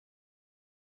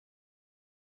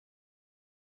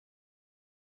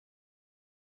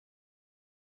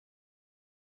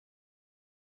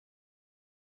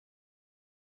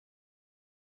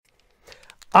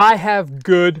I have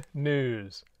good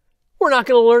news. We're not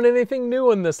going to learn anything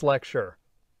new in this lecture.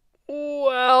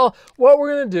 Well, what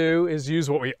we're going to do is use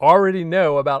what we already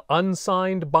know about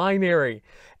unsigned binary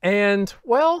and,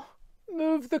 well,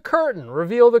 move the curtain,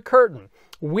 reveal the curtain.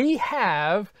 We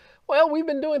have, well, we've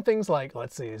been doing things like,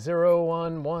 let's see, 0,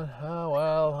 1, 1,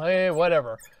 well, hey,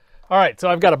 whatever. All right, so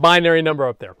I've got a binary number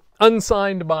up there,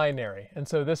 unsigned binary. And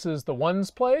so this is the ones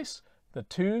place, the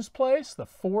twos place, the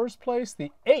fours place,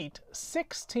 the 8,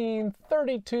 16,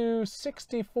 32,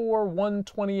 64,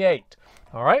 128.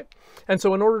 All right? And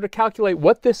so in order to calculate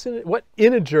what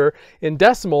integer in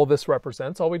decimal this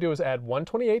represents, all we do is add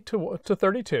 128 to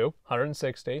 32,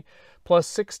 160, plus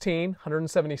 16,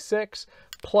 176,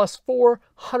 plus 4,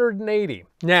 180.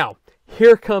 Now,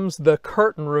 here comes the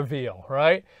curtain reveal,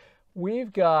 right?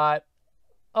 We've got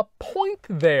a point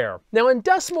there. Now in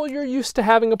decimal, you're used to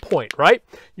having a point, right?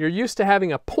 You're used to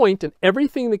having a point, and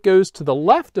everything that goes to the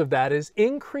left of that is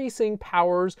increasing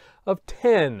powers of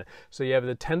 10. So you have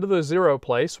the 10 to the 0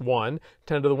 place, 1,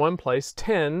 10 to the 1 place,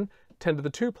 10, 10 to the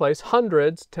 2 place,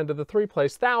 hundreds, 10 to the 3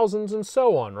 place, thousands, and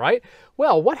so on, right?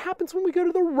 Well, what happens when we go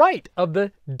to the right of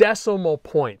the decimal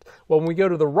point? Well, when we go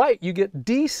to the right, you get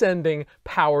descending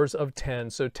powers of 10.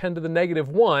 So 10 to the negative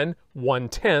 1,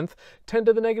 1/10, 10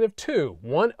 to the negative 2,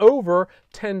 1 over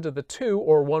 10 to the 2,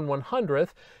 or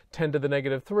 1/100th, 10 to the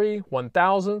negative 3,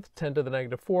 1,000th, 10 to the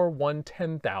negative 4,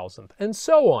 1/10,000th, and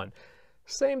so on.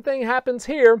 Same thing happens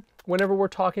here whenever we're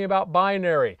talking about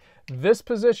binary. This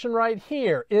position right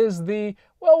here is the,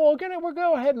 well, we'll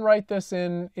go ahead and write this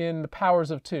in the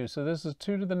powers of 2. So this is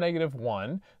 2 to the negative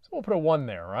 1. So we'll put a 1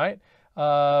 there, right?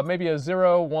 Maybe a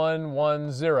 0, 1,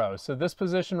 1, 0. So this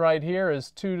position right here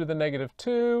is 2 to the negative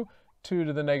 2, 2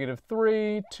 to the negative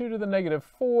 3, 2 to the negative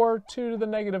 4, 2 to the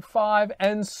negative 5,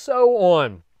 and so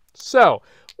on. So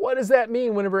what does that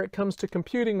mean whenever it comes to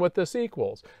computing what this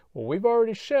equals? Well, we've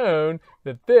already shown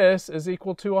that this is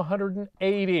equal to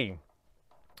 180.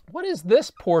 What is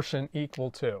this portion equal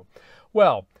to?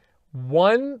 Well,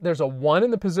 there's a 1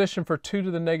 in the position for 2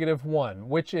 to the negative 1,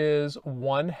 which is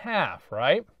 1/2,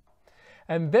 right?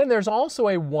 And then there's also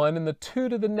a 1 in the 2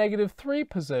 to the negative 3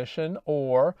 position,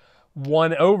 or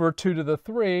 1 over 2 to the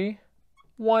 3,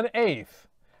 1/8.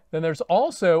 Then there's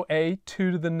also a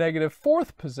 2 to the negative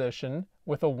 4th position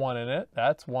with a 1 in it.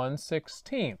 That's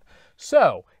 1/16.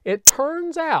 So it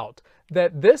turns out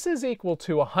that this is equal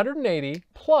to 180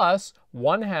 plus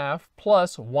 1/2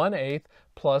 plus 1/8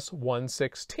 plus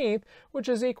 1/16, which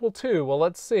is equal to, well,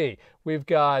 let's see. We've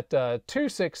got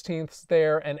 2/16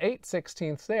 there and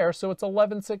 8/16 there, so it's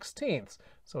 11/16.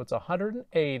 So it's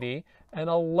 180 and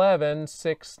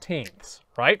 11/16,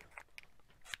 right?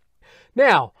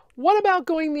 Now, what about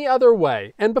going the other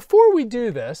way? And before we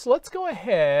do this, let's go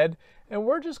ahead and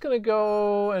we're just going to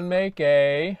go and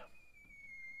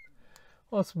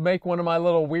let's make one of my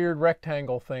little weird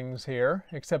rectangle things here,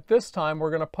 except this time we're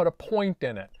going to put a point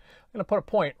in it. I'm going to put a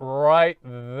point right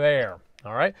there,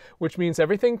 all right? Which means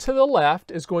everything to the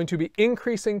left is going to be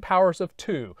increasing powers of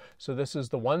 2. So this is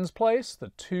the 1's place,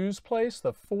 the 2's place,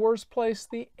 the 4's place,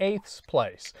 the 8's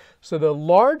place. So the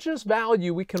largest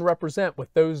value we can represent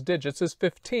with those digits is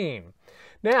 15.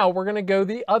 Now we're going to go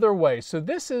the other way. So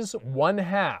this is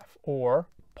 1/2, or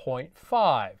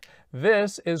 0.5.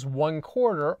 This is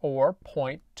 1/4, or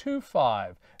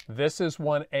 0.25. This is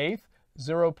 1/8,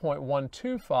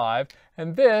 0.125,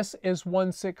 and this is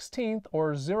 1/16,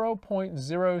 or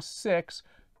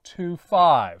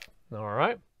 0.0625. All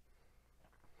right.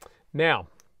 Now,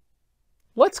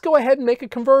 let's go ahead and make a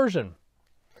conversion.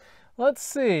 Let's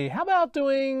see, how about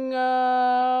doing,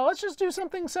 let's just do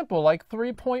something simple like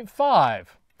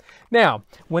 3.5. Now,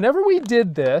 whenever we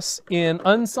did this in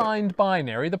unsigned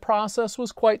binary, the process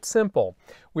was quite simple.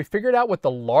 We figured out what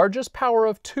the largest power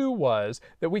of 2 was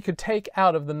that we could take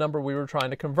out of the number we were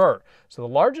trying to convert. So the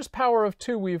largest power of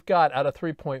 2 we've got out of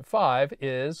 3.5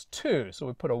 is 2. So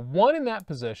we put a 1 in that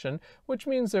position, which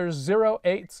means there's 0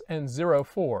 8s and 0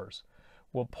 4s.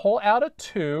 We'll pull out a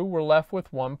 2, we're left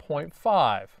with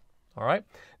 1.5. All right.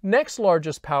 Next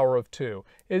largest power of 2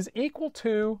 is equal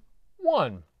to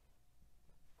 1.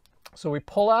 So we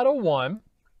pull out a 1,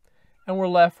 and we're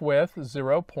left with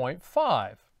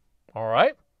 0.5. All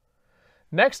right?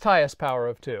 Next highest power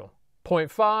of 2,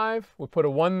 0.5. We put a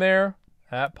 1 there.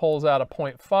 That pulls out a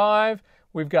 0.5.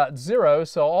 We've got 0,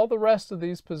 so all the rest of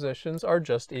these positions are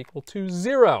just equal to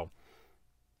 0.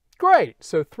 Great.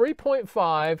 So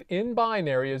 3.5 in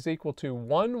binary is equal to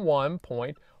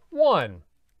 11.1.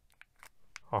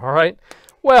 All right?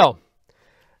 Well,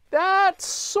 that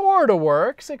sort of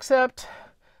works, except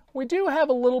we do have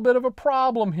a little bit of a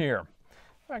problem here. In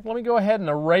fact, let me go ahead and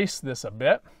erase this a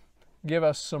bit, give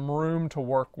us some room to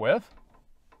work with.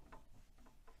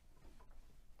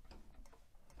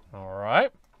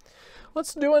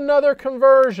 let's do another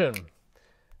conversion.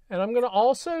 And I'm going to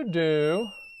also do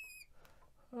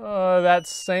that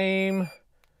same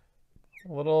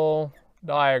little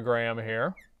diagram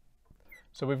here.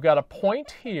 So we've got a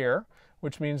point here,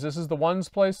 which means this is the ones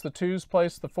place, the twos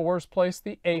place, the fours place,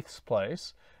 the eighths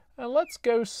place. And let's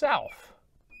go south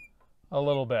a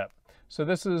little bit. So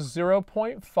this is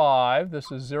 0.5,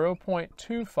 this is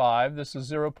 0.25, this is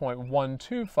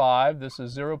 0.125, this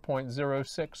is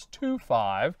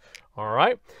 0.0625. All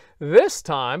right, this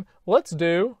time let's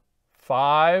do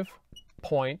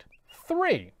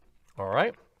 5.3. All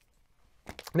right.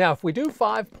 Now, if we do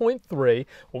 5.3,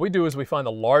 what we do is we find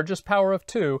the largest power of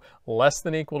 2 less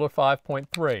than equal to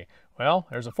 5.3. Well,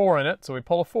 there's a 4 in it, so we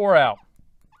pull a 4 out.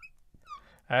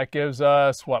 That gives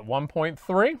us, what,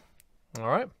 1.3? All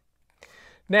right.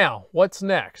 Now, what's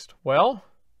next? Well,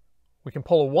 we can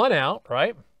pull a 1 out,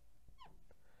 right?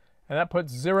 And that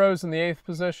puts zeros in the 8th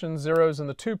position, zeros in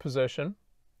the 2 position,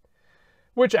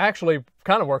 which actually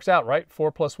kind of works out, right?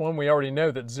 4 plus 1, we already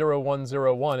know that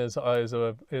 0101 is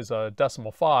a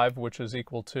decimal 5, which is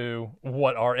equal to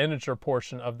what our integer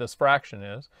portion of this fraction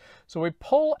is. So we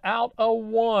pull out a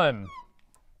 1,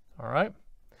 all right?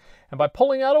 And by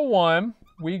pulling out a 1,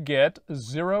 we get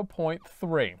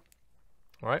 0.3,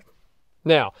 all right?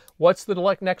 Now, what's the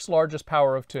next largest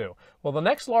power of 2? Well, the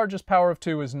next largest power of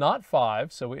 2 is not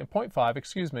 5, so 0.5,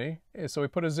 excuse me, so we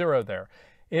put a 0 there.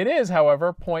 It is,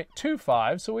 however,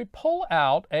 0.25, so we pull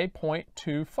out a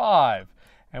 0.25,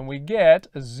 and we get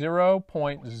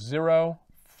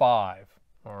 0.05,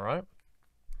 all right?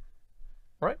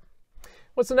 Right?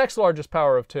 What's the next largest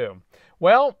power of 2?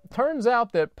 Well, turns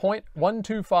out that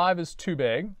 0.125 is too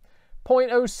big.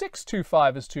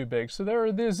 0.0625 is too big, so there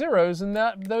are the zeros in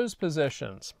those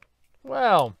positions.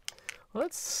 Well,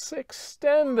 let's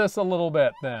extend this a little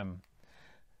bit then.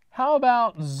 How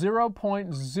about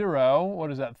 0.0,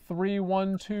 what is that,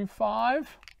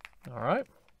 3125? All right.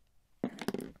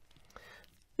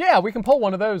 Yeah, we can pull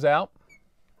one of those out.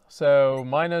 So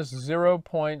minus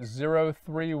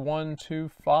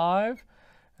 0.03125.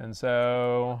 And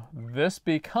so this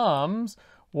becomes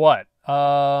what?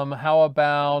 How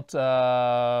about,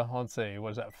 let's see, what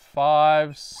is that?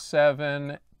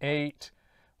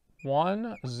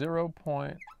 5781, 0.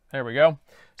 There we go.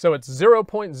 So it's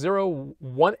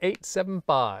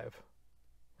 0.01875. We're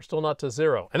still not to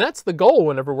 0. And that's the goal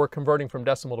whenever we're converting from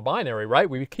decimal to binary, right?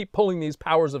 We keep pulling these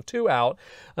powers of 2 out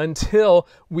until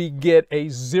we get a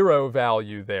 0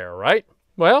 value there, right?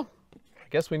 Well, I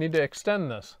guess we need to extend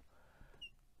this.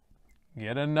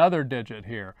 Get another digit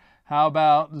here. How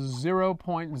about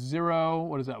 0.0,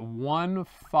 what is that,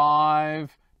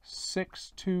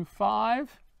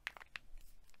 15625?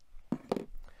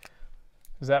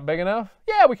 Is that big enough?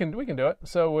 Yeah, we can do it.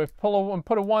 So we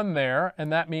put a 1 there,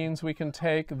 and that means we can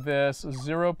take this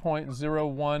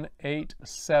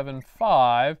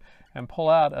 0.01875 and pull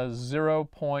out a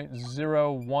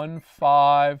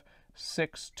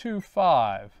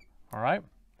 0.015625. All right?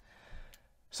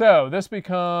 So this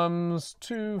becomes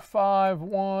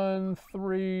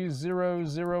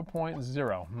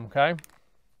 25130.0, okay?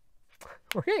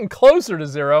 We're getting closer to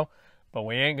 0, but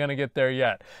we ain't gonna get there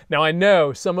yet. Now I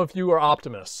know some of you are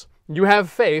optimists. You have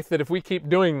faith that if we keep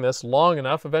doing this long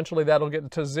enough, eventually that'll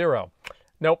get to 0.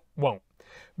 Nope, won't.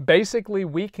 Basically,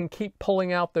 we can keep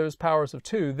pulling out those powers of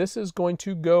 2. This is going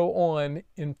to go on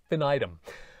infinitum.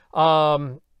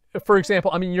 For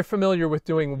example, I mean, you're familiar with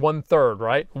doing 1/3,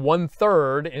 right?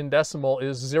 1/3 in decimal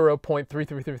is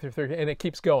 0.33333, and it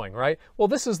keeps going, right? Well,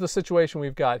 this is the situation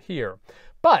we've got here.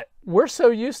 But we're so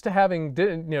used to having,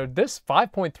 this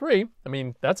 5.3, I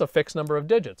mean, that's a fixed number of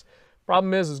digits.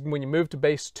 Problem is when you move to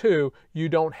base 2, you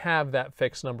don't have that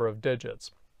fixed number of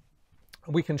digits.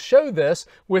 We can show this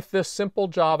with this simple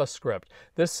JavaScript.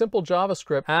 This simple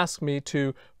JavaScript asks me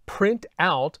to print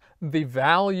out the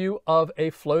value of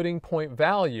a floating point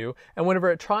value, and whenever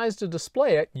it tries to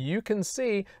display it, you can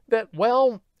see that,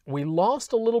 well, we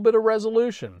lost a little bit of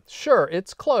resolution. Sure,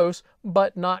 it's close,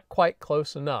 but not quite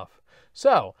close enough.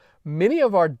 So many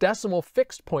of our decimal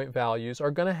fixed point values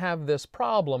are going to have this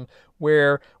problem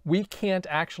where we can't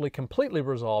actually completely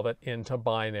resolve it into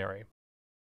binary.